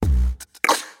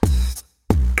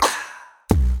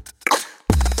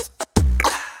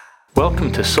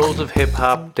Welcome to Souls of Hip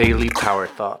Hop Daily Power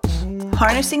Thoughts.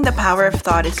 Harnessing the power of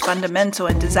thought is fundamental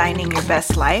in designing your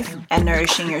best life and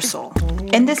nourishing your soul.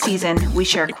 In this season, we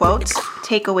share quotes,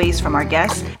 takeaways from our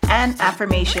guests, and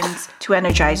affirmations to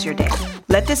energize your day.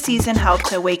 Let this season help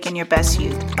to awaken your best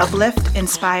you, uplift,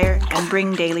 inspire, and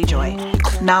bring daily joy.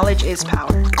 Knowledge is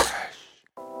power.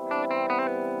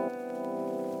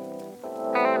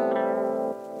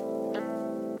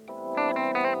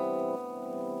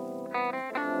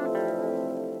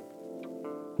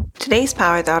 Today's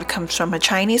power thought comes from a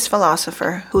Chinese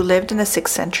philosopher who lived in the 6th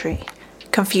century,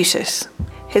 Confucius.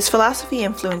 His philosophy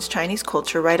influenced Chinese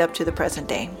culture right up to the present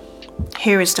day.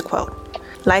 Here is the quote: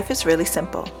 "Life is really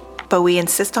simple, but we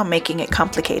insist on making it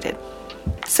complicated."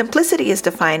 Simplicity is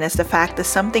defined as the fact that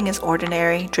something is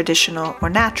ordinary, traditional, or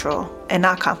natural, and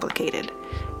not complicated.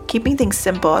 Keeping things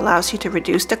simple allows you to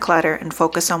reduce the clutter and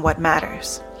focus on what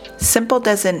matters. Simple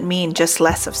doesn't mean just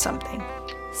less of something.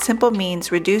 Simple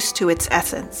means reduced to its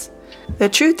essence. The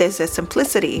truth is that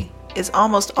simplicity is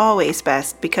almost always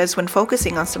best because when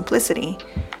focusing on simplicity,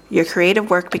 your creative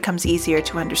work becomes easier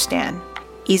to understand,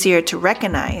 easier to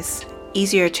recognize,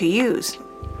 easier to use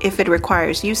if it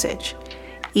requires usage,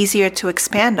 easier to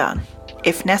expand on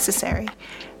if necessary,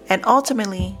 and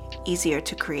ultimately easier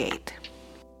to create.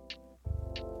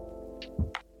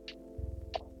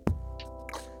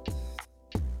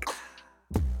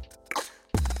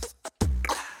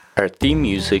 Our theme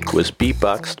music was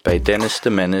beatboxed by Dennis de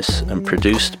Menace and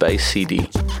produced by CD.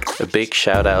 A big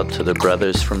shout out to the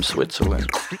brothers from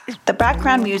Switzerland. The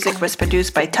background music was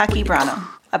produced by Taki Brano.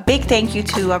 A big thank you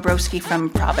to Abroski from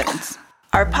Providence.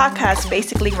 Our podcast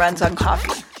basically runs on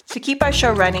coffee. To keep our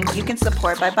show running, you can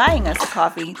support by buying us a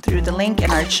coffee through the link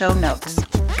in our show notes.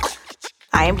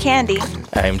 I am Candy.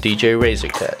 I am DJ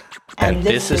Razorcut. And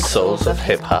this is Souls of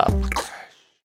Hip Hop.